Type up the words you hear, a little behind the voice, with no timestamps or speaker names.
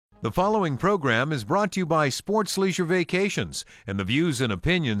The following program is brought to you by Sports Leisure Vacations, and the views and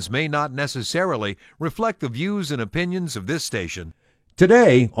opinions may not necessarily reflect the views and opinions of this station.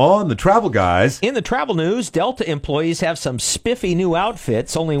 Today on The Travel Guys. In the travel news, Delta employees have some spiffy new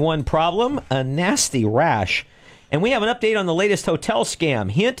outfits. Only one problem, a nasty rash. And we have an update on the latest hotel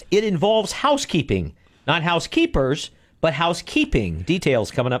scam. Hint, it involves housekeeping. Not housekeepers, but housekeeping.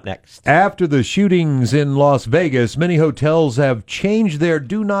 Details coming up next. After the shootings in Las Vegas, many hotels have changed their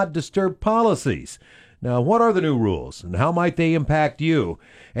do not disturb policies. Now, what are the new rules, and how might they impact you?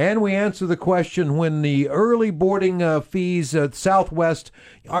 And we answer the question when the early boarding fees at Southwest,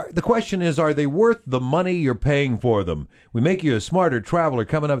 the question is, are they worth the money you're paying for them? We make you a smarter traveler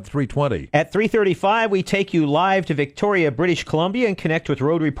coming up at 3:20. At 3:35, we take you live to Victoria, British Columbia, and connect with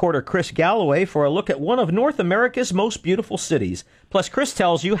road reporter Chris Galloway for a look at one of North America's most beautiful cities. Plus, Chris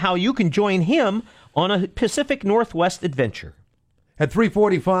tells you how you can join him on a Pacific Northwest adventure. At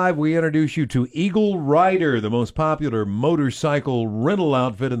 3:45, we introduce you to Eagle Rider, the most popular motorcycle rental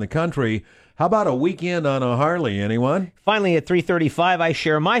outfit in the country. How about a weekend on a Harley, anyone? Finally, at 3:35, I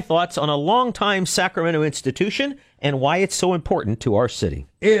share my thoughts on a longtime Sacramento institution and why it's so important to our city.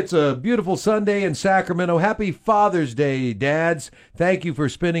 It's a beautiful Sunday in Sacramento. Happy Father's Day, dads. Thank you for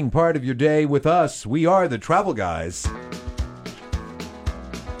spending part of your day with us. We are the Travel Guys.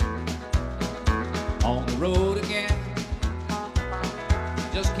 On the road again.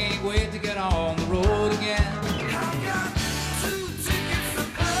 Just can't wait to get on the road again. I got 2 tickets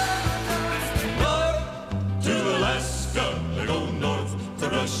north to Alaska. They go north to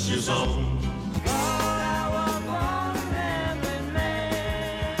Russia's own.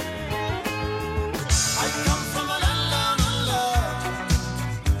 I come from a land of love.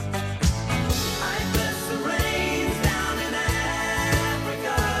 I bless the rains down in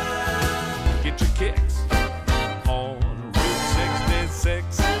Africa. Get your kicks on Route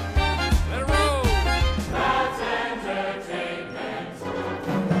 66. Let it roll.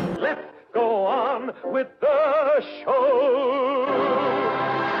 Let's go on with the show.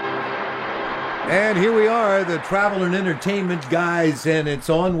 And here we are, the Travel and Entertainment Guys, and it's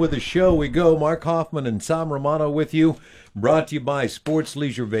on with the show we go. Mark Hoffman and Sam Romano with you, brought to you by Sports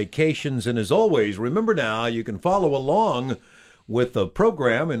Leisure Vacations. And as always, remember now, you can follow along with the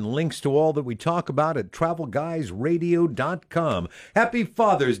program and links to all that we talk about at TravelGuysRadio.com. Happy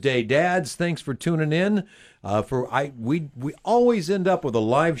Father's Day, dads. Thanks for tuning in. We always end up with a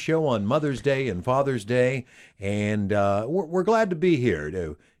live show on Mother's Day and Father's Day, and we're glad to be here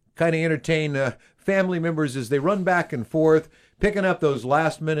to kind of entertain family members as they run back and forth, picking up those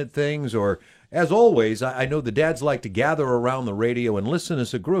last-minute things, or as always, I know the dads like to gather around the radio and listen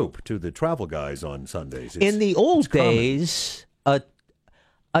as a group to the Travel Guys on Sundays. In the old days, a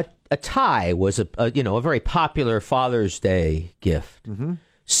tie was a very popular Father's Day gift. Mm-hmm.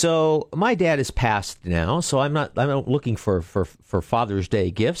 So my dad is passed now, so I'm not looking for Father's Day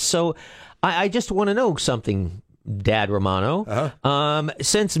gifts. So I just want to know something, Dad Romano. Uh-huh.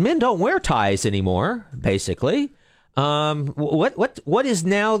 Since men don't wear ties anymore, basically, what is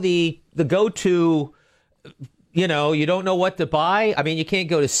now the go-to? You don't know what to buy. I mean, you can't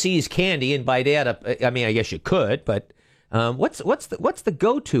go to C's Candy and buy Dad I guess you could, but what's the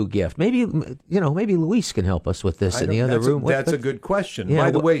go-to gift? Maybe Luis can help us with this in the other room. That's a good question. Yeah,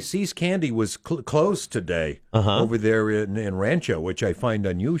 By the way, C's Candy was closed today over there in Rancho, which I find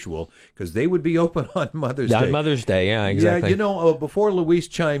unusual because they would be open on Mother's Day. On Mother's Day, yeah, exactly. Yeah, before Luis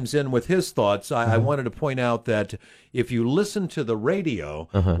chimes in with his thoughts, I wanted to point out that if you listen to the radio,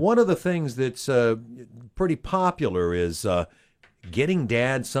 one of the things that's pretty popular is getting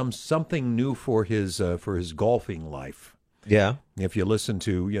Dad something new for his golfing life. Yeah. If you listen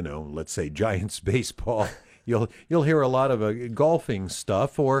to, let's say Giants baseball, you'll hear a lot of golfing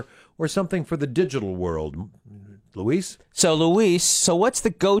stuff or something for the digital world. Luis? So what's the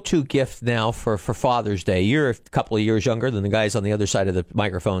go-to gift now for Father's Day? You're a couple of years younger than the guys on the other side of the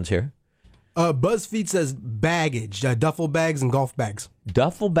microphones here. BuzzFeed says baggage, duffel bags and golf bags.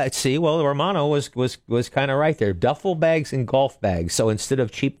 Duffel bags. See, well, Romano was kind of right there. Duffel bags and golf bags. So instead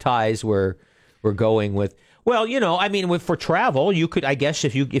of cheap ties, we're going with. Well, for travel, you could, I guess,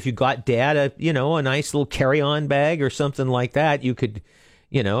 if you got Dad a nice little carry-on bag or something like that, you could,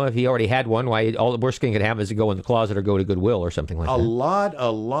 if he already had one, why all the worst thing could happen is to go in the closet or go to Goodwill or something like that. A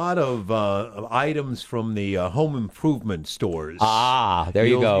lot of items from the home improvement stores. There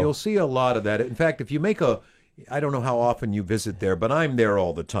you go. You'll see a lot of that. In fact, if you make I don't know how often you visit there, but I'm there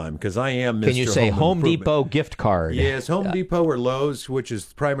all the time because I am Mr. Can you say Home Improvement. Depot gift card? Yes, Home Depot or Lowe's, which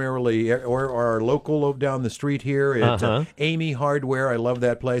is primarily or our local down the street here at Amy Hardware. I love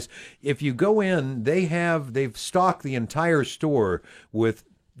that place. If you go in, they've stocked the entire store with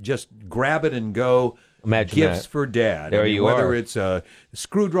just grab it and go. Imagine gifts that. for Dad. There you whether are. it's a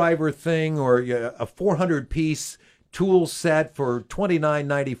screwdriver thing or a 400-piece tool set for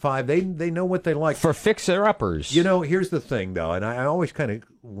 $29.95, they know what they like. For fixer-uppers. You know, here's the thing, though, and I always kind of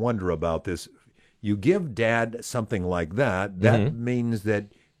wonder about this. You give Dad something like that, that means that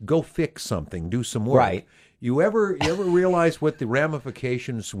go fix something, do some work. Right. You ever realize what the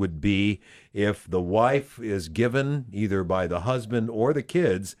ramifications would be if the wife is given, either by the husband or the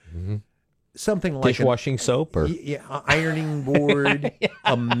kids, something like Dishwashing soap or a ironing board,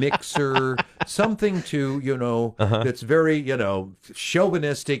 a mixer, something to, that's very,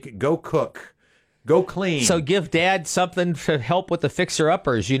 chauvinistic, go cook, go clean. So give Dad something to help with the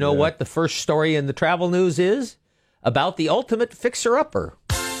fixer-uppers. You know what the first story in the travel news is? About the ultimate fixer-upper.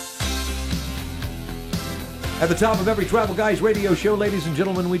 At the top of every Travel Guys radio show, ladies and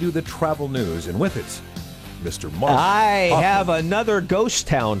gentlemen, we do the travel news, and with it, Mr. Mark. I Hoffman. have another ghost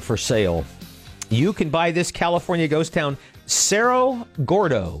town for sale. You can buy this California ghost town, Cerro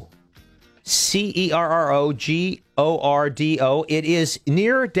Gordo. Cerrogordo. It is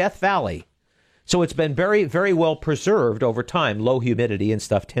near Death Valley. So it's been very, very well preserved over time. Low humidity and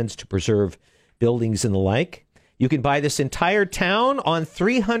stuff tends to preserve buildings and the like. You can buy this entire town on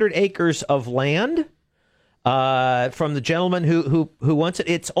 300 acres of land from the gentleman who wants it.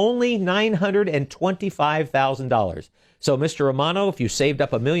 It's only $925,000. So, Mr. Romano, if you saved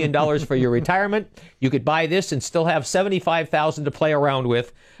up $1 million for your retirement, you could buy this and still have $75,000 to play around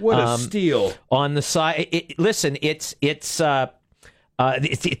with. What a steal. On the side, the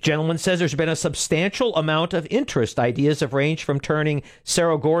gentleman says there's been a substantial amount of interest. Ideas have ranged from turning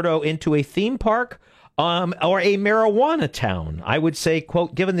Cerro Gordo into a theme park or a marijuana town. I would say,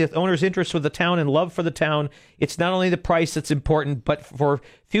 quote, given the owner's interest with the town and love for the town, it's not only the price that's important, but for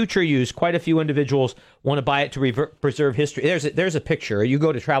future use, quite a few individuals want to buy it to preserve history. There's a picture. You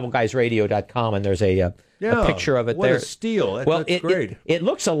go to travelguysradio.com and there's a picture of it what there. A steal. That's great. It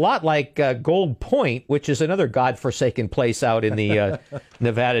looks a lot like Gold Point, which is another godforsaken place out in the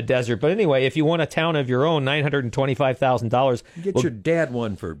Nevada desert. But anyway, if you want a town of your own, $925,000. Get your dad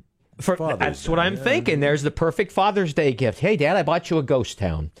one for Father's That's Day. what I'm thinking. There's the perfect Father's Day gift. Hey, Dad, I bought you a ghost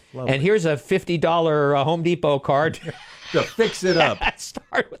town. And here's a $50 Home Depot card. To fix it up.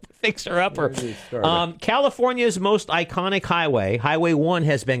 Start with the fixer-upper. California's most iconic highway, Highway 1,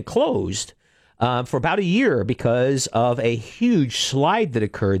 has been closed for about a year because of a huge slide that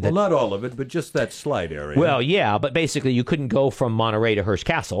occurred. Well, not all of it, but just that slide area. Well, yeah, but basically you couldn't go from Monterey to Hearst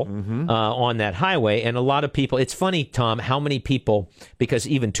Castle on that highway. And a lot of people, it's funny, Tom, how many people, because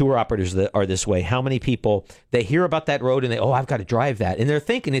even tour operators are this way, how many people, they hear about that road and I've got to drive that. And they're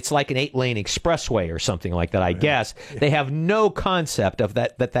thinking it's like an 8-lane expressway or something like that, I guess. They have no concept of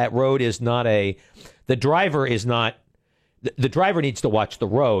that road is not the driver is not, the driver needs to watch the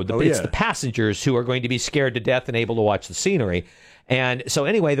road. It's the passengers who are going to be scared to death and able to watch the scenery. And so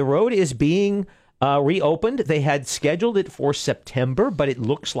anyway, the road is being reopened. They had scheduled it for September, but it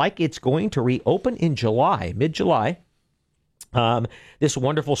looks like it's going to reopen in July, mid-July. This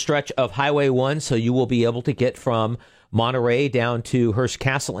wonderful stretch of Highway 1, so you will be able to get from Monterey down to Hearst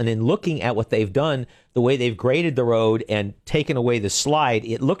Castle. And in looking at what they've done, the way they've graded the road and taken away the slide,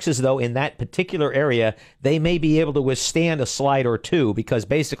 it looks as though in that particular area, they may be able to withstand a slide or two because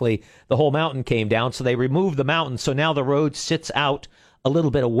basically the whole mountain came down. So they removed the mountain. So now the road sits out a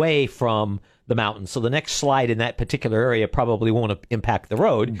little bit away from the mountain. So the next slide in that particular area probably won't impact the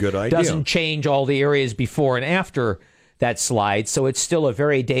road. Good idea. Doesn't change all the areas before and after that slide. So it's still a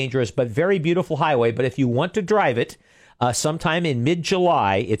very dangerous but very beautiful highway. But if you want to drive it, sometime in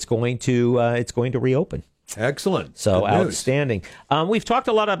mid-July, it's going to reopen. Excellent. So Good news. outstanding. We've talked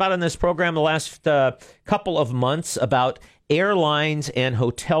a lot about in this program the last couple of months about airlines and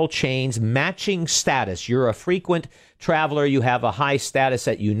hotel chains matching status. You're a frequent traveler. You have a high status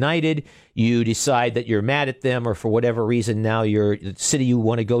at United. You decide that you're mad at them or for whatever reason now the city you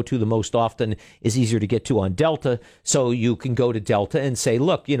want to go to the most often is easier to get to on Delta. So you can go to Delta and say,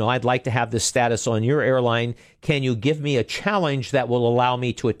 look, I'd like to have this status on your airline. Can you give me a challenge that will allow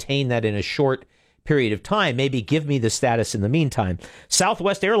me to attain that in a short period of time? Maybe give me the status in the meantime.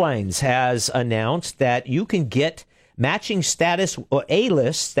 Southwest Airlines has announced that you can get matching status or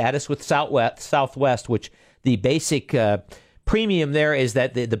A-list status with Southwest, which the basic premium there is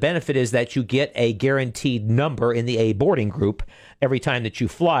that the benefit is that you get a guaranteed number in the A boarding group every time that you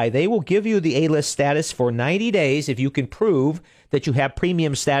fly. They will give you the A-list status for 90 days if you can prove that you have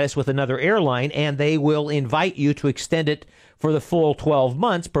premium status with another airline, and they will invite you to extend it for the full 12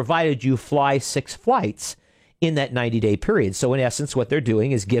 months, provided you fly 6 flights in that 90-day period. So in essence, what they're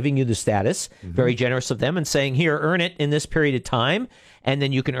doing is giving you the status, very generous of them, and saying, here, earn it in this period of time. and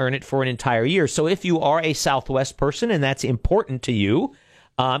then you can earn it for an entire year. So if you are a Southwest person and that's important to you,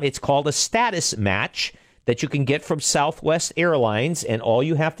 it's called a status match that you can get from Southwest Airlines, and all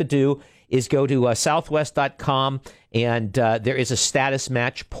you have to do is go to southwest.com, and there is a status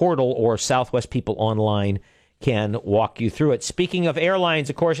match portal, or Southwest people online can walk you through it. Speaking of airlines,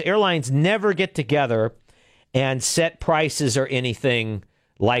 of course, airlines never get together and set prices or anything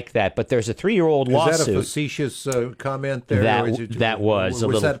like that. But there's a 3-year-old lawsuit. Is that a facetious comment there? That- or is it, that was a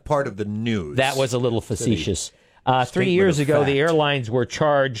was little- that part of the news? That was a little facetious. 3 statement years of ago, fact. the airlines were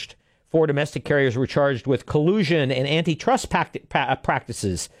charged, 4 domestic carriers were charged with collusion and antitrust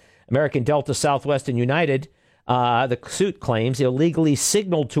practices. American, Delta, Southwest, and United, the suit claims, illegally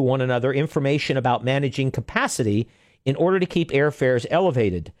signaled to one another information about managing capacity in order to keep airfares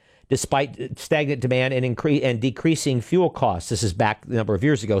elevated, despite stagnant demand and decreasing fuel costs. This is back a number of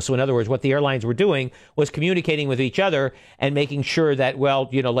years ago. So in other words, what the airlines were doing was communicating with each other and making sure that, well,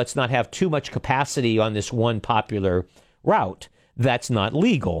 let's not have too much capacity on this one popular route. That's not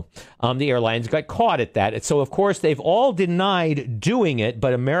legal. The airlines got caught at that. And so, of course, they've all denied doing it,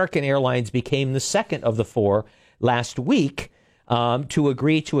 but American Airlines became the second of the 4 last week to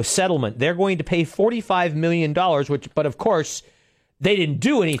agree to a settlement. They're going to pay $45 million, but of course, they didn't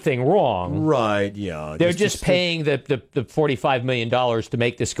do anything wrong. Right, yeah. They're just paying the $45 million to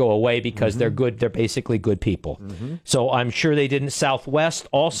make this go away because they're good. They're basically good people. So I'm sure they didn't. Southwest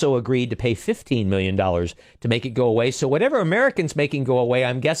also agreed to pay $15 million to make it go away. So whatever Americans making go away,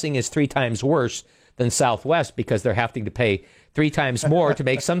 I'm guessing is 3 times worse than Southwest because they're having to pay 3 times more to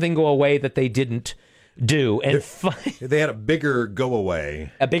make something go away that they didn't do. And They had a bigger go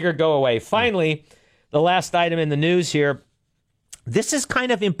away. a bigger go away. Finally, the last item in the news here. This is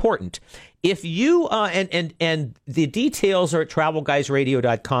kind of important. If you and the details are at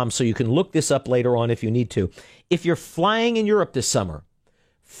travelguysradio.com, so you can look this up later on if you need to. If you're flying in Europe this summer,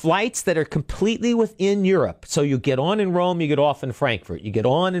 flights that are completely within Europe, so you get on in Rome, you get off in Frankfurt, you get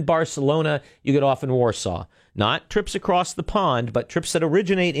on in Barcelona, you get off in Warsaw. Not trips across the pond, but trips that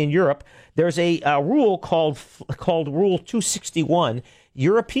originate in Europe. There's a rule called Rule 261.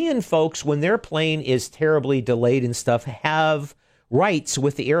 European folks, when their plane is terribly delayed and stuff, have rights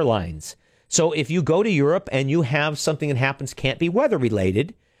with the airlines. So if you go to Europe and you have something that happens, can't be weather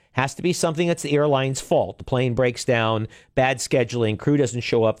related, has to be something that's the airline's fault. The plane breaks down, bad scheduling, crew doesn't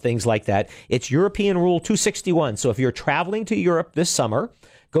show up, things like that. It's European Rule 261. So if you're traveling to Europe this summer,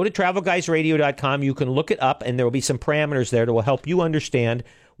 go to travelguysradio.com. You can look it up, and there will be some parameters there that will help you understand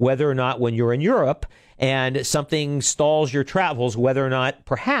whether or not when you're in Europe and something stalls your travels, whether or not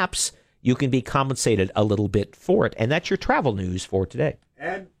perhaps you can be compensated a little bit for it. And that's your travel news for today.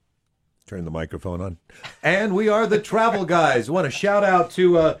 And turn the microphone on. And we are the Travel Guys. Want to shout out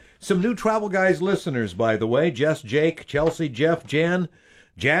to some new Travel Guys listeners, by the way. Jess, Jake, Chelsea, Jeff, Jan,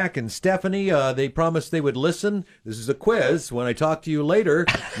 Jack, and Stephanie. They promised they would listen. This is a quiz. When I talk to you later,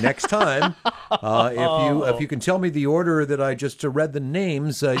 next time, if you can tell me the order that I just read the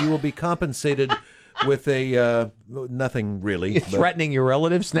names, you will be compensated with a nothing really. You're threatening your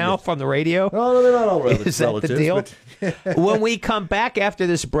relatives now from the radio? Oh, no, they're not all relatives. Is that the deal? When we come back after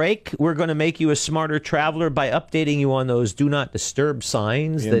this break, we're going to make you a smarter traveler by updating you on those do not disturb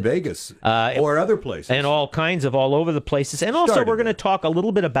signs In Vegas or other places. and all kinds of all over the places. And also, Started we're going to there. talk a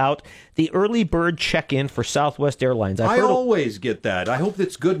little bit about the early bird check-in for Southwest Airlines. I always get that. I hope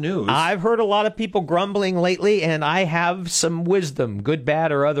that's good news. I've heard a lot of people grumbling lately, and I have some wisdom, good,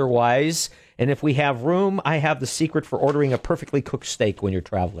 bad, or otherwise. And if we have room, I have the secret for ordering a perfectly cooked steak when you're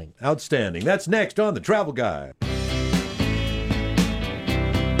traveling. Outstanding. That's next on The Travel Guy.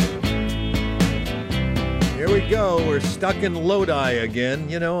 Here we go. We're stuck in Lodi again.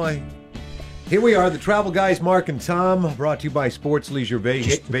 Here we are, The Travel Guys, Mark and Tom, brought to you by Sports Leisure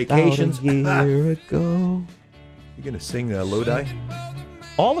Vacations. About a year ago. You going to sing Lodi?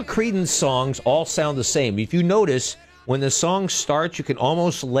 All the Creedence songs all sound the same. If you notice, when the song starts, you can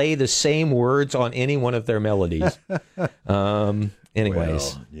almost lay the same words on any one of their melodies.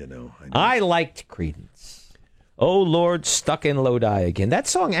 Anyways, Well, I liked Creedence. Oh Lord, stuck in Lodi again. That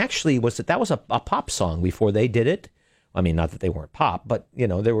song actually was a pop song before they did it. I mean, not that they weren't pop, but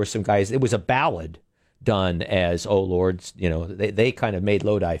there were some guys. It was a ballad done as Oh Lord. They kind of made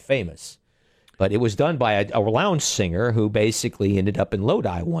Lodi famous. But it was done by a lounge singer who basically ended up in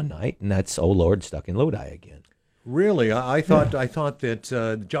Lodi one night, and that's Oh Lord, stuck in Lodi again. Really? I thought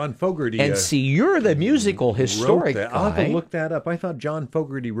that John Fogerty And see, you're the musical historic wrote that. I'll have guy. to look that up. I thought John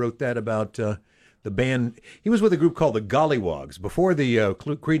Fogerty wrote that about the band. He was with a group called the Gollywogs. Before the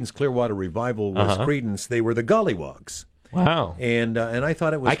Creedence Clearwater Revival was Creedence, they were the Gollywogs. Wow. And I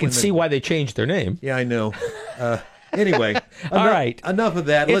thought it was. I can see why they changed their name. Yeah, I know. Anyway, All right. enough of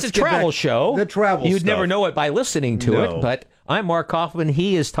that. It's Let's a get travel back- show. The travel You'd stuff. never know it by listening to No. it, but I'm Mark Kaufman.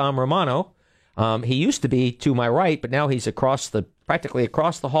 He is Tom Romano. He used to be to my right, but now he's practically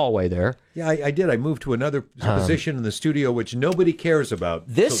across the hallway there. Yeah, I did. I moved to another position in the studio, which nobody cares about.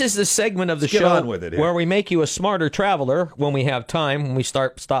 This So is the segment of the let's get show on with it here. where we make you a smarter traveler when we have time, when we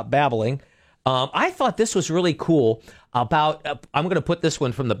stop babbling. I thought this was really cool about, I'm going to put this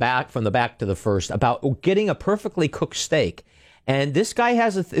one from the back to the first, about getting a perfectly cooked steak. And this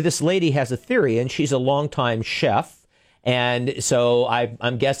lady has a theory, and she's a longtime chef. And so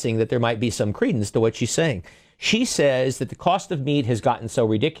I'm guessing that there might be some credence to what she's saying. She says that the cost of meat has gotten so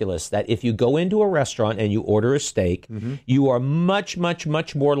ridiculous that if you go into a restaurant and you order a steak, you are much, much,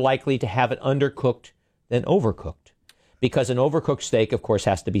 much more likely to have it undercooked than overcooked. Because an overcooked steak, of course,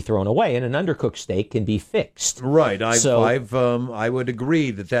 has to be thrown away, and an undercooked steak can be fixed. Right. I would agree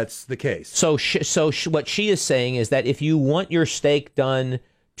that that's the case. So what she is saying is that if you want your steak done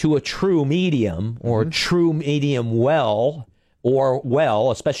to a true medium or true medium well,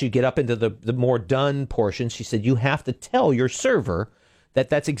 especially get up into the more done portions, she said you have to tell your server that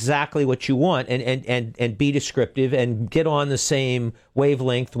that's exactly what you want and be descriptive and get on the same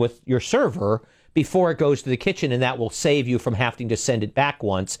wavelength with your server before it goes to the kitchen, and that will save you from having to send it back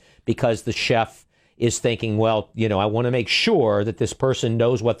once because the chef is thinking, well, I want to make sure that this person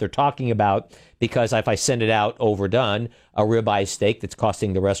knows what they're talking about, because if I send it out overdone, a ribeye steak that's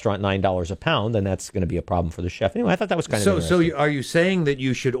costing the restaurant $9 a pound, then that's going to be a problem for the chef. Anyway, I thought that was kind of interesting. So are you saying that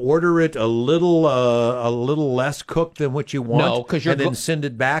you should order it a little less cooked than what you want? No, 'cause you're and then send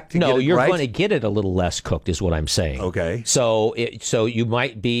it back to get it you're right? going to get it a little less cooked, is what I'm saying. Okay. So you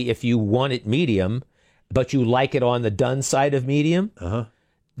might be, if you want it medium, but you like it on the done side of medium,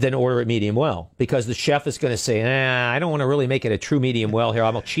 then order it medium well, because the chef is going to say, I don't want to really make it a true medium well here.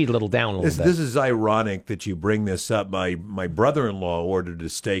 I'm going to cheat a little down a little bit. This is ironic that you bring this up. My brother-in-law ordered a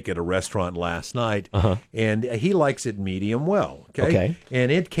steak at a restaurant last night, and he likes it medium well. Okay.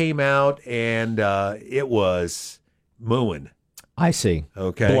 And it came out, and it was mooing. I see.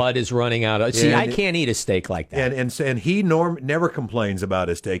 Okay. Blood is running out. See, And- I can't eat a steak like that. And he never complains about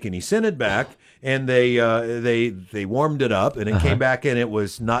his steak, and he sent it back, and they warmed it up, and it came back, and it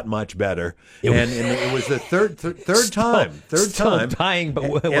was not much better. And it was the third time, Still dying,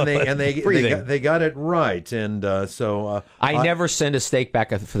 but and they breathing. they got it right, and so I never send a steak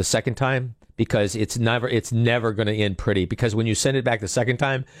back for the second time, because it's never going to end pretty. Because when you send it back the second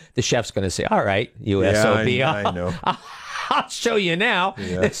time, the chef's going to say, "All right, you SOB, I know. I'll show you now."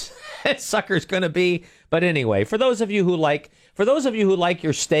 Yeah. This sucker's going to be. But anyway, for those of you who like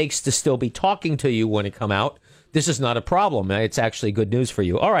your steaks to still be talking to you when it come out, this is not a problem. It's actually good news for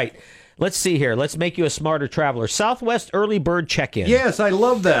you. All right, let's see here. Let's make you a smarter traveler. Southwest early bird check-in. Yes, I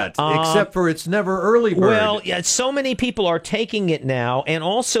love that. Except for it's never early bird. Well, yeah, so many people are taking it now, and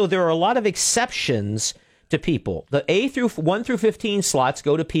also there are a lot of exceptions to people. The 1 through 15 slots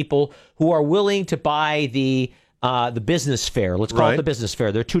go to people who are willing to buy the business fare. Let's call it Right. the business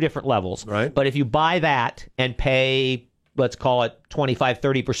fare. There are two different levels. Right. But if you buy that and pay, let's call it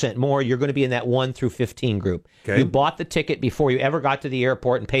 25-30% more, you're going to be in that 1 through 15 group. Okay. You bought the ticket before you ever got to the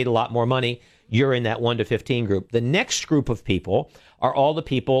airport and paid a lot more money, you're in that 1 to 15 group. The next group of people are all the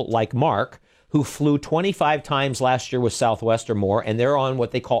people like Mark who flew 25 times last year with Southwest or more, and they're on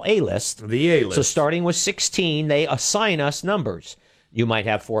what they call A-list. The A-list. So starting with 16, they assign us numbers. You might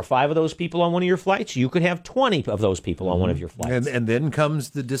have 4 or 5 of those people on one of your flights. You could have 20 of those people on one of your flights. and then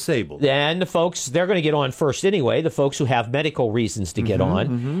comes the disabled. Then the folks, they're going to get on first anyway, the folks who have medical reasons to get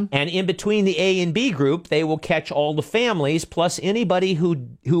on. And in between the A and B group, they will catch all the families, plus anybody who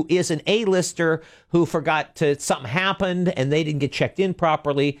is an A-lister who forgot something happened and they didn't get checked in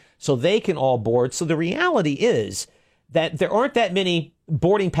properly, so they can all board. So the reality is that there aren't that many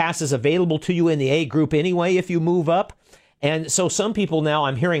boarding passes available to you in the A group anyway if you move up. And so some people now,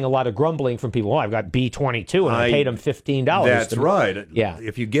 I'm hearing a lot of grumbling from people, I've got B22 and I paid them $15. That's right. Yeah.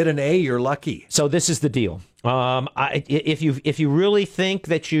 If you get an A, you're lucky. So this is the deal. If you really think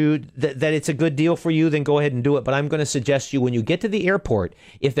that it's a good deal for you, then go ahead and do it. But I'm going to suggest you, when you get to the airport,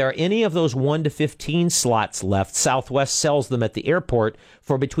 if there are any of those 1 to 15 slots left, Southwest sells them at the airport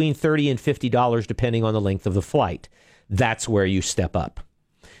for between $30 and $50, depending on the length of the flight. That's where you step up.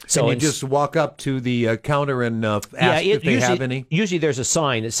 So and you just walk up to the counter and ask if they have any? Usually there's a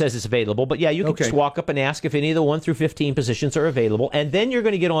sign that says it's available. But yeah, you can just walk up and ask if any of the 1 through 15 positions are available. And then you're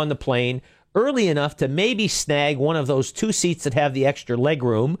going to get on the plane early enough to maybe snag one of those 2 seats that have the extra leg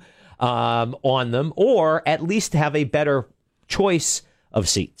room on them, or at least have a better choice of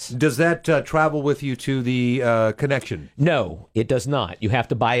seats. Does that travel with you to the connection? No, it does not. You have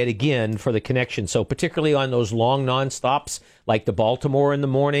to buy it again for the connection. So particularly on those long nonstops, like the Baltimore in the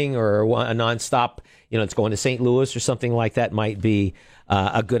morning, or a nonstop, it's going to St. Louis or something like that, might be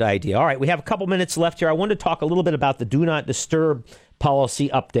a good idea. All right, we have a couple minutes left here. I wanted to talk a little bit about the Do Not Disturb policy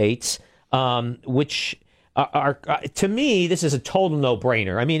updates, which are to me, this is a total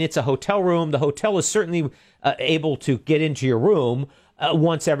no-brainer. I mean, it's a hotel room. The hotel is certainly able to get into your room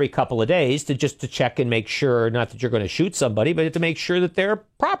once every couple of days to check and make sure, not that you're going to shoot somebody, but to make sure that their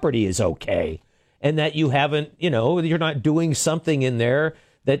property is okay and that you haven't, you're not doing something in there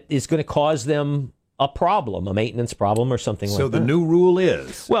that is going to cause them a problem, a maintenance problem or something like that. So the new rule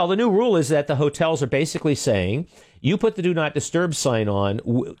is? Well, the new rule is that the hotels are basically saying, you put the Do Not Disturb sign on,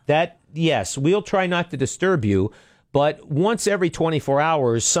 that, yes, we'll try not to disturb you, but once every 24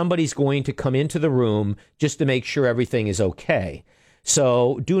 hours, somebody's going to come into the room just to make sure everything is okay.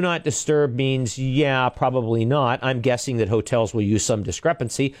 So do not disturb means, yeah, probably not. I'm guessing that hotels will use some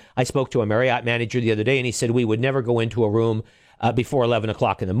discrepancy. I spoke to a Marriott manager the other day, and he said we would never go into a room before 11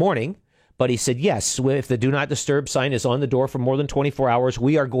 o'clock in the morning. But he said, yes, if the Do Not Disturb sign is on the door for more than 24 hours,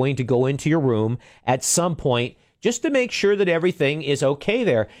 we are going to go into your room at some point just to make sure that everything is okay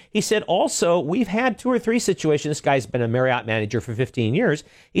there. He said, also, we've had 2 or 3 situations. This guy's been a Marriott manager for 15 years.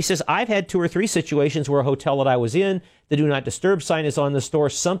 He says, I've had 2 or 3 situations where a hotel that I was in, the Do Not Disturb sign is on the door.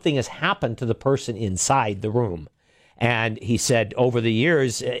 Something has happened to the person inside the room. And he said, over the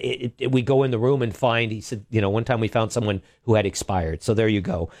years, we go in the room and find, he said, one time we found someone who had expired. So there you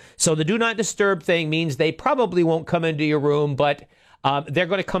go. So the Do Not Disturb thing means they probably won't come into your room, but they're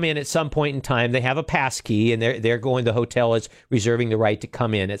going to come in at some point in time. They have a pass key, and they're going, the hotel is reserving the right to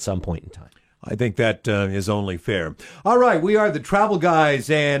come in at some point in time. I think that is only fair. All right, we are the Travel Guys,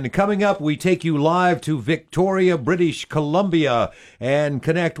 and coming up, we take you live to Victoria, British Columbia, and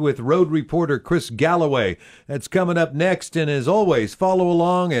connect with road reporter Chris Galloway. That's coming up next, and as always, follow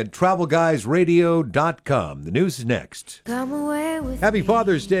along at TravelGuysRadio.com. The news is next. Come away with Happy me.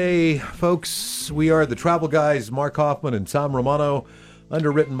 Father's Day, folks. We are the Travel Guys, Mark Hoffman and Tom Romano,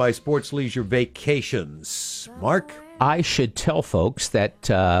 underwritten by Sports Leisure Vacations. Mark? I should tell folks that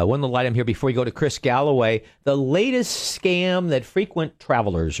one little item here before we go to Chris Galloway, the latest scam that frequent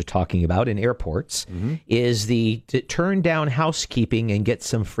travelers are talking about in airports is to turn down housekeeping and get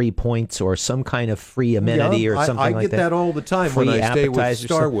some free points or some kind of free amenity or something like that. I get that all the time when I stay with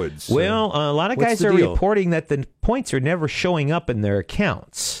Starwood. So well, a lot of what's guys the are deal? reporting that the points are never showing up in their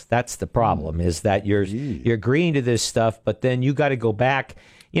accounts. That's the problem, is that you're agreeing to this stuff, but then you got to go back,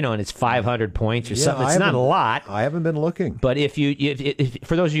 and it's 500 points or something. It's not a lot. I haven't been looking. But if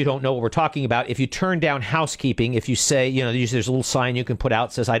for those of you who don't know what we're talking about, if you turn down housekeeping, if you say, there's a little sign you can put out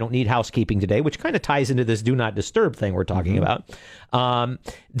that says, I don't need housekeeping today, which kind of ties into this Do Not Disturb thing we're talking about,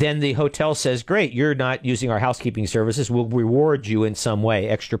 then the hotel says, great, you're not using our housekeeping services. We'll reward you in some way,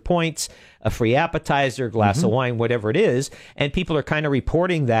 extra points, a free appetizer, glass of wine, whatever it is. And people are kind of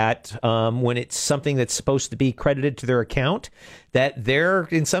reporting that when it's something that's supposed to be credited to their account, that they're,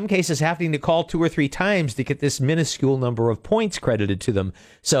 in some cases, having to call 2 or 3 times to get this minuscule number of points credited to them.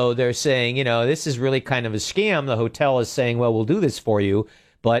 So they're saying, this is really kind of a scam. The hotel is saying, well, we'll do this for you.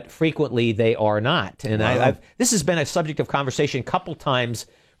 But frequently they are not. And this has been a subject of conversation a couple times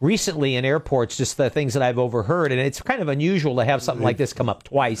recently in airports, just the things that I've overheard. And it's kind of unusual to have something like this come up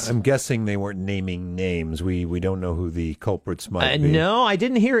twice. I'm guessing they weren't naming names. We don't know who the culprits might be. No, I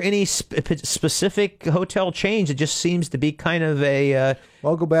didn't hear any specific hotel chains. It just seems to be kind of a...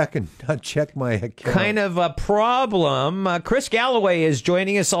 I'll go back and check my account. Kind of a problem. Chris Galloway is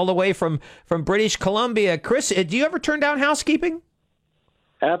joining us all the way from British Columbia. Chris, do you ever turn down housekeeping?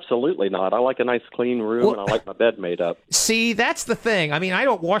 Absolutely not. I like a nice clean room, and I like my bed made up. See, that's the thing. I mean, I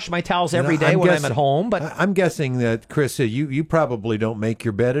don't wash my towels every day when I'm at home, but I'm guessing that, Chris, you probably don't make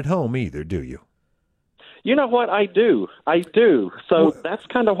your bed at home either, do you? You know what? I do. So that's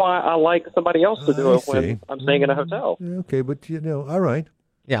kind of why I like somebody else to do it when I'm staying in a hotel. Okay, but all right.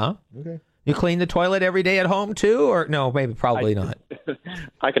 Yeah. Okay. You clean the toilet every day at home too, or no? Maybe probably not.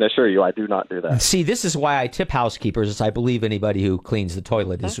 I can assure you, I do not do that. See, this is why I tip housekeepers. Is I believe anybody who cleans the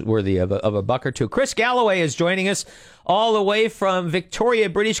toilet is worthy of a buck or two. Chris Galloway is joining us all the way from Victoria,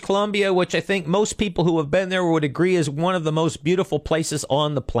 British Columbia, which I think most people who have been there would agree is one of the most beautiful places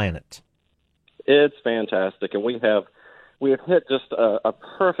on the planet. It's fantastic, and we have hit just a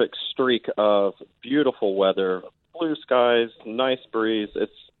perfect streak of beautiful weather, blue skies, nice breeze.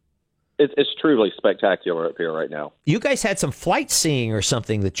 It's truly spectacular up here right now. You guys had some flight seeing or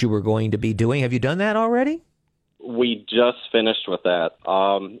something that you were going to be doing. Have you done that already? We just finished with that.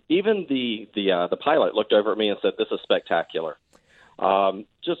 Even the pilot looked over at me and said, "This is spectacular."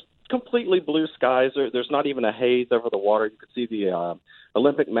 Just completely blue skies. There's not even a haze over the water. You could see the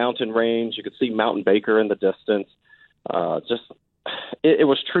Olympic mountain range. You could see Mountain Baker in the distance. It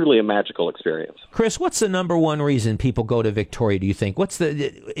was truly a magical experience. Chris, what's the number one reason people go to Victoria, do you think?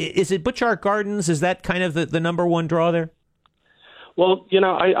 Is it Butchart Gardens? Is that kind of the number one draw there? Well,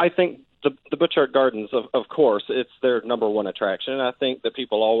 I think the Butchart Gardens, of course, it's their number one attraction, and I think that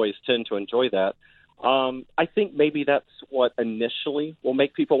people always tend to enjoy that. I think maybe that's what initially will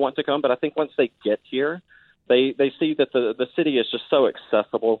make people want to come, but I think once they get here, they see that the city is just so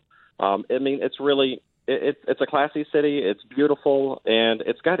accessible. It's really it's a classy city. It's beautiful, and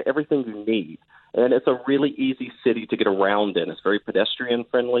it's got everything you need. And it's a really easy city to get around in. It's very pedestrian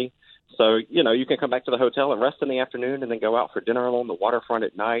friendly. So, you can come back to the hotel and rest in the afternoon and then go out for dinner along the waterfront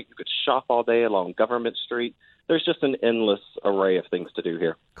at night. You could shop all day along Government Street. There's just an endless array of things to do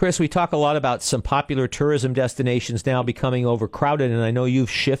here. Chris, we talk a lot about some popular tourism destinations now becoming overcrowded, and I know you've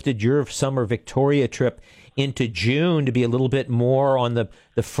shifted your summer Victoria trip into June to be a little bit more on the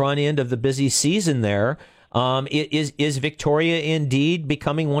front end of the busy season there. Is Victoria indeed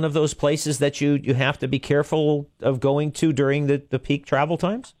becoming one of those places that you have to be careful of going to during the peak travel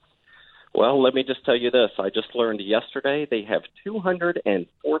times? Well, let me just tell you this. I just learned yesterday they have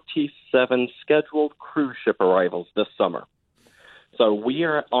 247 scheduled cruise ship arrivals this summer. So we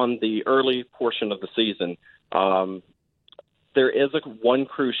are on the early portion of the season. There is one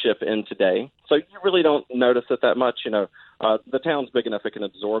cruise ship in today, so you really don't notice it that much. The town's big enough it can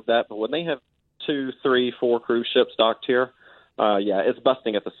absorb that, but when they have 2, 3, 4 cruise ships docked here, it's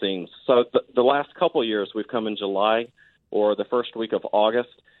busting at the seams. So the last couple years we've come in July or the first week of August,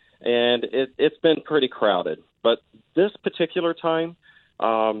 and it's been pretty crowded. But this particular time,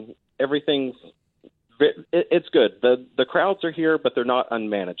 everything's it's good. The crowds are here, but they're not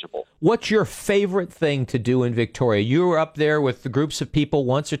unmanageable. What's your favorite thing to do in Victoria? You're up there with the groups of people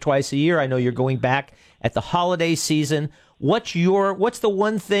once or twice a year. I know you're going back at the holiday season. What's the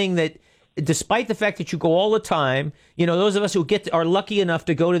one thing that, despite the fact that you go all the time, those of us who are lucky enough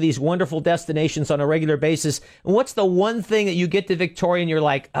to go to these wonderful destinations on a regular basis, and what's the one thing that you get to Victoria and you're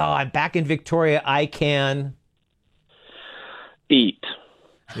like, oh, I'm back in Victoria, I can eat.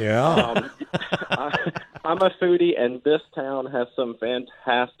 Yeah. I'm a foodie, and this town has some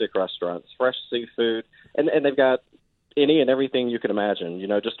fantastic restaurants, fresh seafood, and they've got any and everything you can imagine,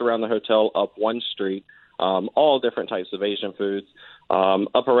 just around the hotel up one street, all different types of Asian foods.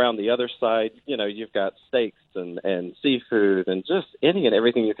 Up around the other side, you've got steaks and seafood and just any and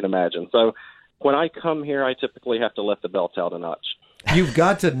everything you can imagine. So when I come here, I typically have to let the belt out a notch. You've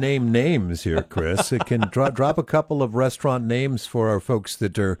got to name names here, Chris. It can drop a couple of restaurant names for our folks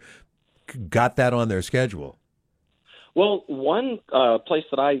that got that on their schedule. Well, one place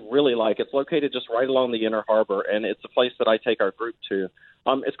that I really like, it's located just right along the Inner Harbor, and it's a place that I take our group to.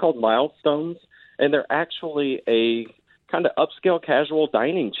 It's called Milestones, and they're actually a kind of upscale casual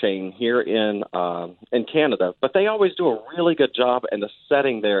dining chain here in Canada. But they always do a really good job, and the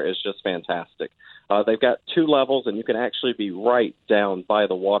setting there is just fantastic. They've got 2 levels, and you can actually be right down by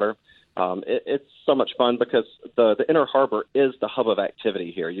the water. It's so much fun because the Inner Harbor is the hub of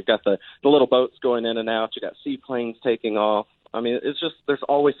activity here. You've got the little boats going in and out. You've got seaplanes taking off. It's just, there's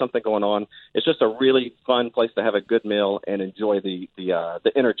always something going on. It's just a really fun place to have a good meal and enjoy the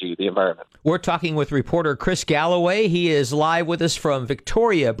energy, the environment. We're talking with reporter Chris Galloway. He is live with us from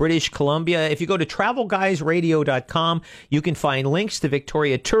Victoria, British Columbia. If you go to travelguysradio.com, you can find links to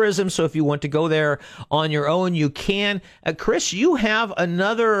Victoria tourism. So if you want to go there on your own, you can. Chris, you have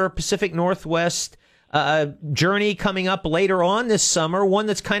another Pacific Northwest journey coming up later on this summer, one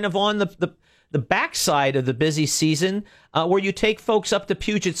that's kind of on the backside of the busy season, where you take folks up to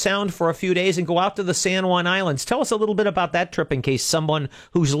Puget Sound for a few days and go out to the San Juan Islands. Tell us a little bit about that trip in case someone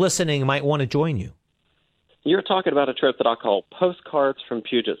who's listening might want to join you. You're talking about a trip that I call Postcards from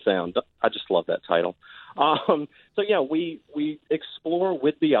Puget Sound. I just love that title. We explore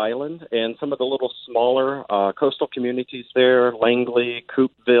Whidbey Island and some of the little smaller coastal communities there, Langley,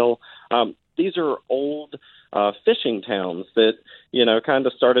 Coupeville. These are old fishing towns that, kind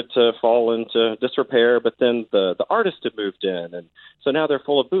of started to fall into disrepair, but then the artists had moved in. And so now they're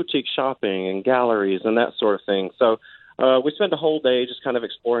full of boutique shopping and galleries and that sort of thing. So we spend a whole day just kind of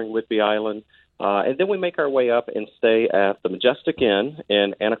exploring Whidbey Island. And then we make our way up and stay at the Majestic Inn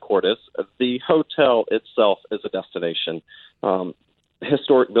in Anacortes. The hotel itself is a destination.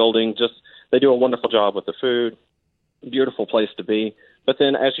 Historic building, they do a wonderful job with the food. Beautiful place to be. But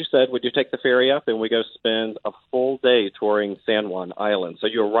then, as you said, we do take the ferry up and we go spend a full day touring San Juan Island. So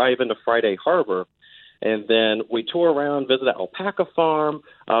you arrive into Friday Harbor, and then we tour around, visit an alpaca farm.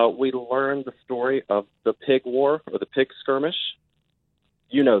 We learn the story of the pig war or the pig skirmish.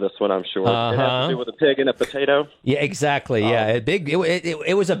 You know this one, I'm sure. It has to do with a pig and a potato. Yeah, exactly. Yeah,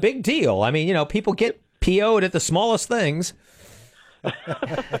 it was a big deal. I mean, people get PO'd at the smallest things.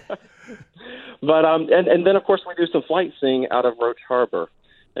 But and then of course we do some flight seeing out of Roach Harbor,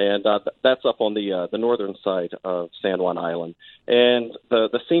 and that's up on the northern side of San Juan Island, and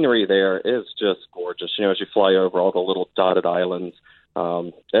the scenery there is just gorgeous. As you fly over all the little dotted islands,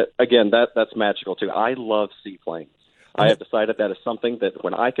 again that's magical too. I love seaplanes. I have decided that is something that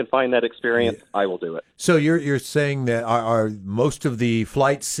when I can find that experience, I will do it. So you're saying that are most of the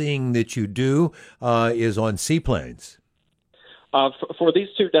flight seeing that you do is on seaplanes? For these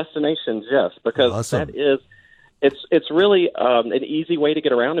two destinations, yes, because Awesome. it's really an easy way to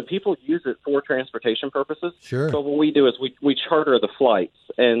get around, and people use it for transportation purposes. Sure. So what we do is we charter the flights,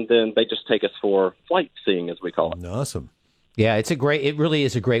 and then they just take us for flight seeing, as we call it. Awesome. Yeah, it really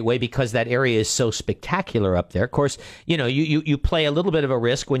is a great way because that area is so spectacular up there. Of course, you play a little bit of a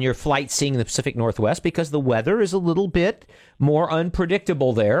risk when you're flight seeing the Pacific Northwest because the weather is a little bit more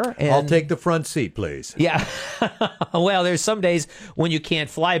unpredictable there. And I'll take the front seat, please. yeah. Well, there's some days when you can't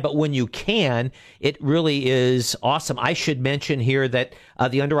fly, but when you can, it really is awesome. I should mention here that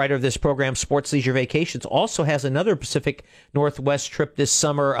the underwriter of this program, Sports Leisure Vacations, also has another Pacific Northwest trip this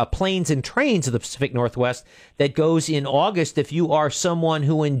summer, Planes and Trains of the Pacific Northwest, that goes in August. If you are someone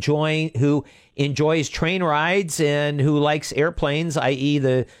who enjoys train rides and who likes airplanes, i.e.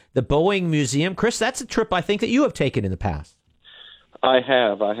 the Boeing Museum, Chris, that's a trip I think that you have taken in the past. I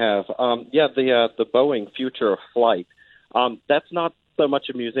have. The Boeing Future of Flight. That's not so much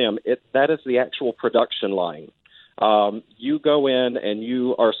a museum. That is the actual production line. You go in and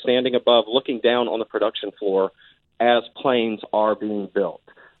you are standing above, looking down on the production floor as planes are being built.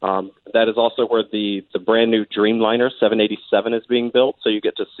 That is also where the brand new Dreamliner 787 is being built, so you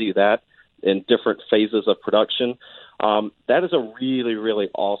get to see that in different phases of production. That is a really, really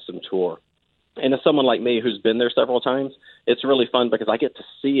awesome tour. And as someone like me who's been there several times, it's really fun because I get to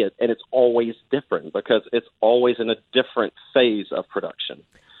see it, and it's always different because it's always in a different phase of production.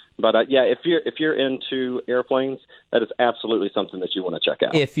 But if you're into airplanes, that is absolutely something that you want to check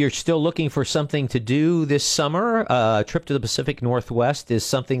out. If you're still looking for something to do this summer, a trip to the Pacific Northwest is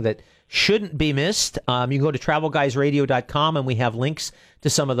something that shouldn't be missed. You can go to TravelGuysRadio.com, and we have links to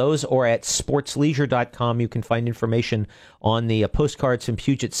some of those, or at SportsLeisure.com. You can find information on the Postcards from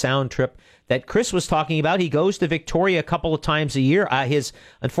Puget Sound trip that Chris was talking about. He goes to Victoria a couple of times a year.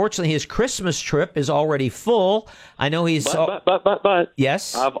 Unfortunately, his Christmas trip is already full. I know he's... But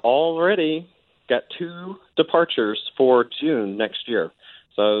yes? I've already got 2 departures for June next year.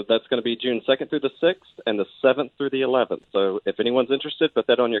 So that's going to be June 2nd through the 6th and the 7th through the 11th. So if anyone's interested, put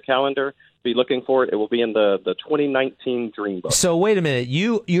that on your calendar. Be looking for it. It will be in the 2019 Dream Book. So wait a minute.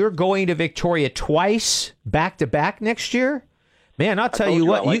 You're going to Victoria twice back-to-back next year? Man, I'll tell you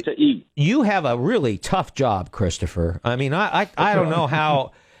what, I like to eat. You have a really tough job, Christopher. I mean, I don't know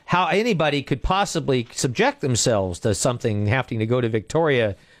how anybody could possibly subject themselves to something having to go to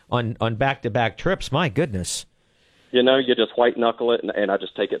Victoria on back-to-back trips. My goodness. You just white knuckle it, and I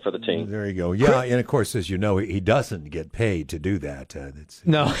just take it for the team. There you go. Yeah, and of course, as you know, he doesn't get paid to do that.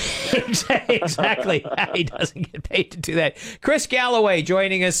 No, exactly. He doesn't get paid to do that. Chris Galloway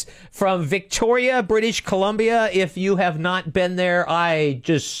joining us from Victoria, British Columbia. If you have not been there, I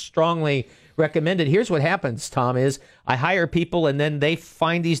just strongly recommend it. Here's what happens, Tom, is I hire people and then they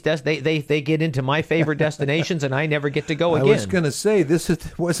find these they get into my favorite destinations and I never get to go again. I was going to say,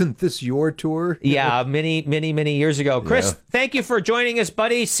 wasn't this your tour? Yeah, many years ago. Chris, Thank you for joining us,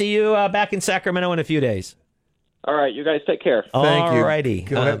 buddy. See you back in Sacramento in a few days. All right, you guys take care. Thank you.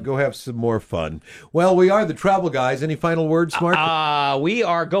 Alrighty. Go have some more fun. Well, we are the Travel Guys. Any final words, Mark? We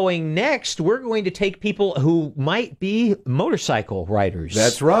are going next. We're going to take people who might be motorcycle riders.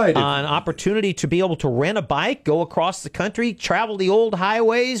 That's right. An opportunity to be able to rent a bike, go across the country, travel the old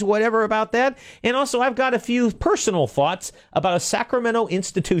highways, whatever about that. And also, I've got a few personal thoughts about a Sacramento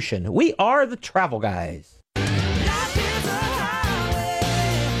institution. We are the Travel Guys.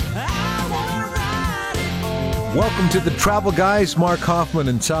 Welcome to the Travel Guys. Mark Hoffman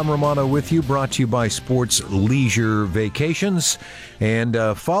and Tom Romano with you, brought to you by Sports Leisure Vacations. And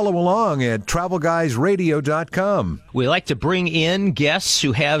follow along at TravelGuysRadio.com. We like to bring in guests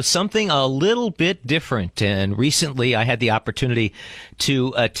who have something a little bit different. And recently I had the opportunity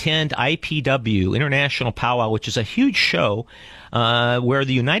to attend IPW, International Powwow, which is a huge show where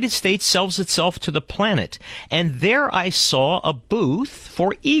the United States sells itself to the planet. And there I saw a booth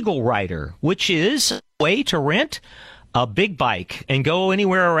for Eagle Rider, which is a way to rent a big bike and go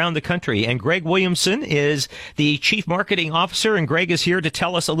anywhere around the country. And Greg Williamson is the Chief Marketing Officer, and Greg is here to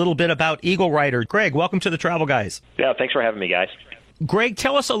tell us a little bit about Eagle Rider. Greg, welcome to the Travel Guys. Yeah, thanks for having me, guys. Greg,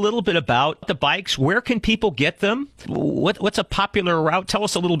 tell us a little bit about the bikes. Where can people get them? What's a popular route? Tell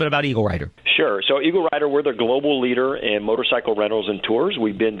us a little bit about Eagle Rider. Sure. So Eagle Rider, we're the global leader in motorcycle rentals and tours.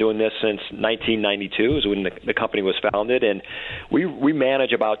 We've been doing this since 1992, is when the company was founded, and we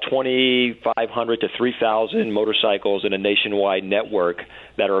manage about 2,500 to 3,000 motorcycles in a nationwide network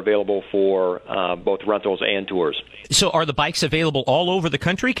that are available for both rentals and tours. So are the bikes available all over the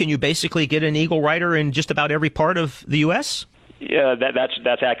country? Can you basically get an Eagle Rider in just about every part of the U.S.? Yeah,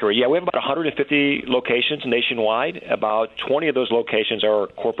 that's accurate. Yeah, we have about 150 locations nationwide. About 20 of those locations are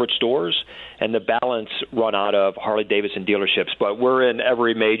corporate stores, and the balance run out of Harley-Davidson dealerships. But we're in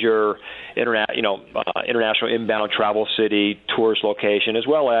every major international inbound travel city, tourist location, as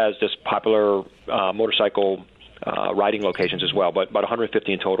well as just popular motorcycle riding locations as well, but about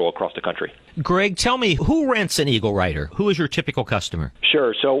 150 in total across the country. Greg, tell me, who rents an Eagle Rider? Who is your typical customer?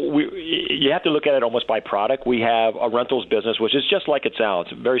 Sure. So you have to look at it almost by product. We have a rentals business, which is just like it sounds,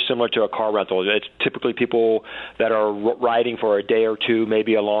 very similar to a car rental. It's typically people that are riding for a day or two,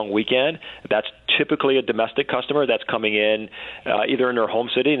 maybe a long weekend. That's typically a domestic customer that's coming in either in their home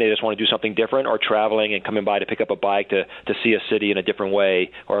city and they just want to do something different, or traveling and coming by to pick up a bike to see a city in a different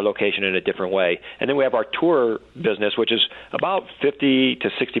way or a location in a different way. And then we have our tour business, which is about 50 to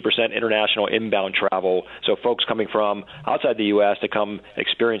 60% international inbound travel. So folks coming from outside the U.S. to come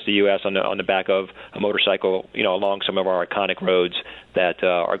experience the U.S. on the back of a motorcycle, along some of our iconic roads that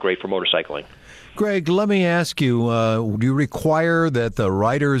are great for motorcycling. Greg, let me ask you, do you require that the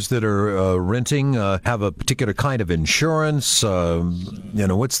riders that are renting have a particular kind of insurance?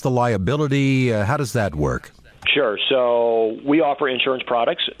 What's the liability? How does that work? Sure. So we offer insurance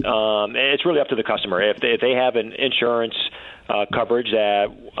products. It's really up to the customer. If they have an insurance coverage that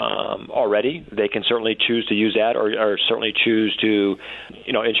already, they can certainly choose to use that, or certainly choose to,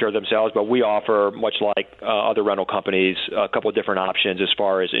 insure themselves. But we offer, much like other rental companies, a couple of different options as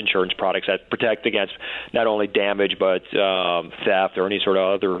far as insurance products that protect against not only damage but theft or any sort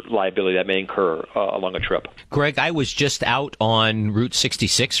of other liability that may incur along a trip. Greg, I was just out on Route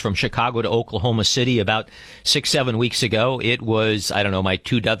 66 from Chicago to Oklahoma City about 6-7 weeks ago. It was, my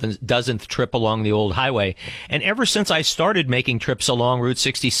 2,000th trip along the old highway. And ever since I started making trips along Route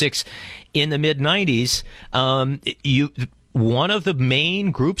 66 in the mid-'90s, one of the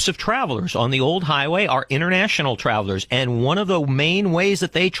main groups of travelers on the old highway are international travelers, and one of the main ways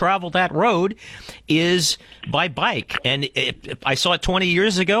that they travel that road is by bike. And I saw it 20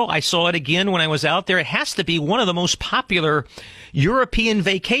 years ago. I saw it again when I was out there. It has to be one of the most popular European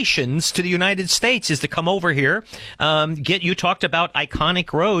vacations to the United States is to come over here. You talked about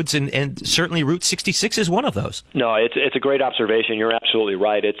iconic roads, and certainly Route 66 is one of those. No, it's a great observation. You're absolutely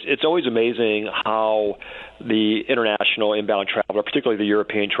right. It's always amazing how the international inbound traveler, particularly the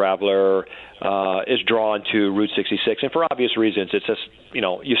European traveler, is drawn to Route 66. And for obvious reasons, it's just,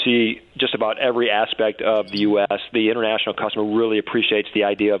 you see just about every aspect of the U.S. The international customer really appreciates the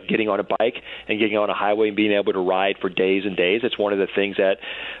idea of getting on a bike and getting on a highway and being able to ride for days and days. It's one of the things that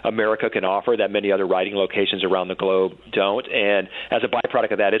America can offer that many other riding locations around the globe don't. And as a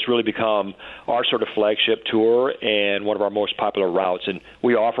byproduct of that, it's really become our sort of flagship tour and one of our most popular routes. And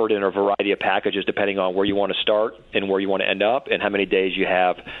we offer it in a variety of packages depending on where you want to start and where you want to end up and how many days you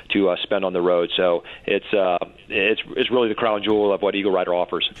have to spend on the road. So it's really the crown jewel of what Eagle Rider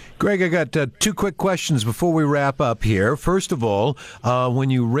offers. Greg, I got two quick questions before we wrap up here. First of all, when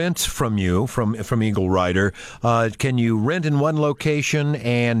you rent from Eagle Rider, can you rent in one location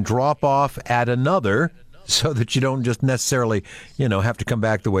and drop off at another so that you don't just necessarily, have to come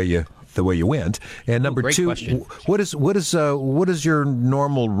back the way you went? And number two, question. What is your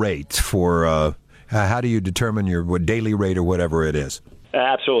normal rate for? How do you determine your daily rate or whatever it is?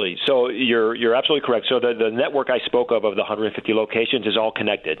 Absolutely. So you're absolutely correct. So the network I spoke of the 150 locations is all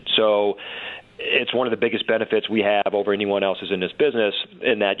connected. So it's one of the biggest benefits we have over anyone else's in this business,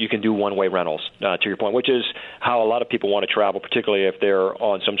 in that you can do one-way rentals, to your point, which is how a lot of people want to travel, particularly if they're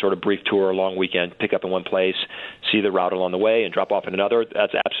on some sort of brief tour or long weekend, pick up in one place, see the route along the way, and drop off in another.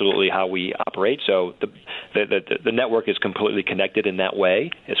 That's absolutely how we operate. So the network is completely connected in that way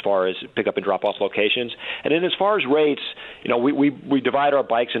as far as pick up and drop off locations. And then as far as rates, we divide our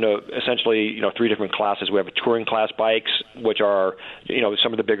bikes into essentially, three different classes. We have touring class bikes, which are,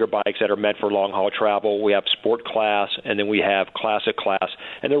 some of the bigger bikes that are meant for long-haul travel. We have sport class, and then we have classic class.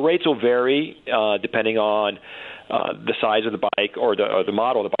 And the rates will vary depending on the size of the bike, or the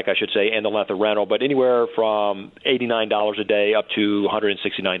model of the bike, I should say, and the length of rental, but anywhere from $89 a day up to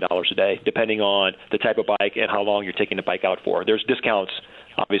 $169 a day, depending on the type of bike and how long you're taking the bike out for. There's discounts,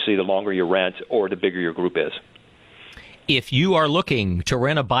 obviously, the longer you rent or the bigger your group is. If you are looking to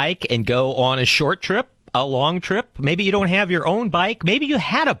rent a bike and go on a short trip, a long trip. Maybe you don't have your own bike. Maybe you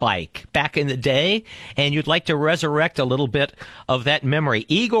had a bike back in the day and you'd like to resurrect a little bit of that memory.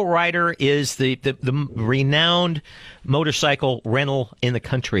 Eagle Rider is the renowned motorcycle rental in the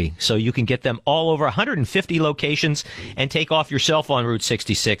country. So you can get them all over 150 locations and take off yourself on Route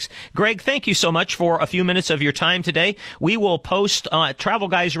 66. Greg, thank you so much for a few minutes of your time today. We will post at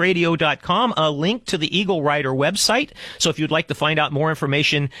TravelGuysRadio.com a link to the Eagle Rider website. So if you'd like to find out more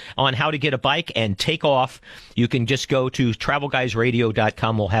information on how to get a bike and take off, you can just go to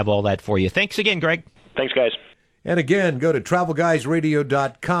TravelGuysRadio.com. We'll have all that for you. Thanks again, Greg. Thanks, guys. And again, go to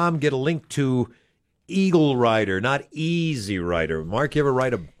TravelGuysRadio.com, get a link to Eagle Rider, not Easy Rider. Mark, you ever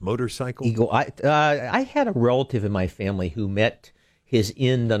ride a motorcycle? Eagle. I had a relative in my family who met his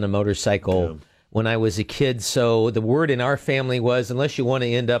end on a motorcycle when I was a kid. So the word in our family was, unless you want to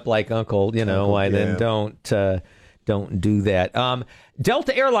end up like Uncle, then don't do that.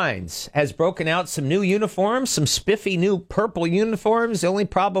 Delta Airlines has broken out some new uniforms, some spiffy new purple uniforms. The only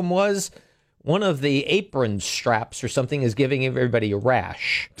problem was one of the apron straps or something is giving everybody a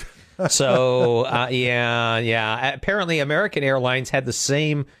rash. So, apparently American Airlines had the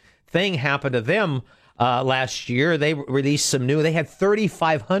same thing happen to them last year. They released some new, they had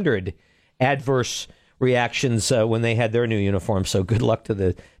 3,500 adverse reactions when they had their new uniform. So good luck to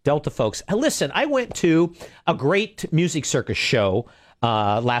the Delta folks. Listen, I went to a great Music Circus show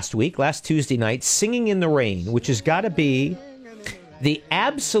last Tuesday night, Singing in the Rain, which has got to be the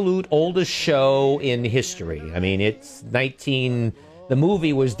absolute oldest show in history. I mean, it's the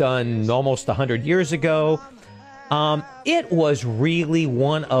movie was done almost 100 years ago. It was really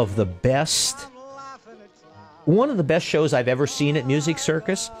one of the best shows I've ever seen at Music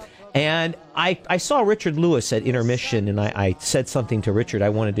Circus. And I saw Richard Lewis at intermission, and I said something to Richard I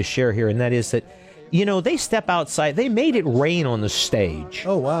wanted to share here, and that is that, they step outside. They made it rain on the stage.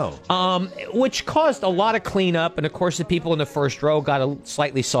 Oh, wow. Which caused a lot of cleanup, and of course the people in the first row got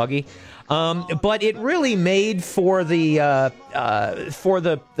slightly soggy. But it really made for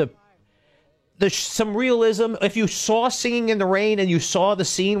some realism. If you saw Singing in the Rain and you saw the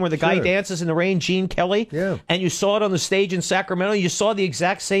scene where the guy dances in the rain, Gene Kelly, and you saw it on the stage in Sacramento, you saw the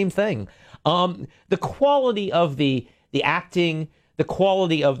exact same thing. The quality of the acting, the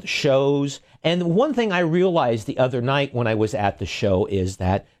quality of the shows. And one thing I realized the other night when I was at the show is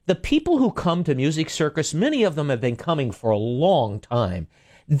that the people who come to Music Circus, many of them have been coming for a long time.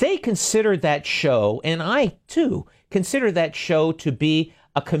 They consider that show, and I too consider that show to be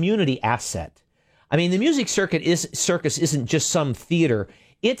a community asset. I mean, the Music Circus isn't just some theater.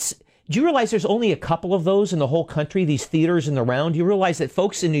 Do you realize there's only a couple of those in the whole country, these theaters in the round? Do you realize that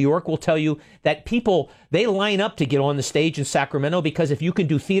folks in New York will tell you that people, they line up to get on the stage in Sacramento because if you can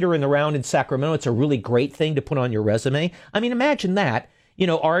do theater in the round in Sacramento, it's a really great thing to put on your resume. I mean, imagine that.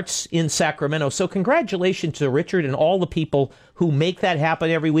 Arts in Sacramento. So congratulations to Richard and all the people who make that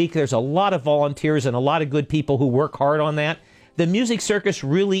happen every week. There's a lot of volunteers and a lot of good people who work hard on that. The Music Circus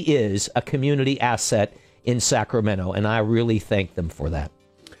really is a community asset in Sacramento, and I really thank them for that.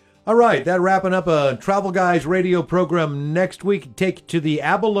 All right, that wrapping up a Travel Guys radio program. Next week, take you to the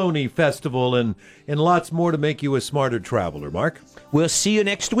Abalone Festival and lots more to make you a smarter traveler. Mark? We'll see you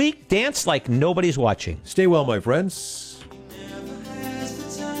next week. Dance like nobody's watching. Stay well, my friends.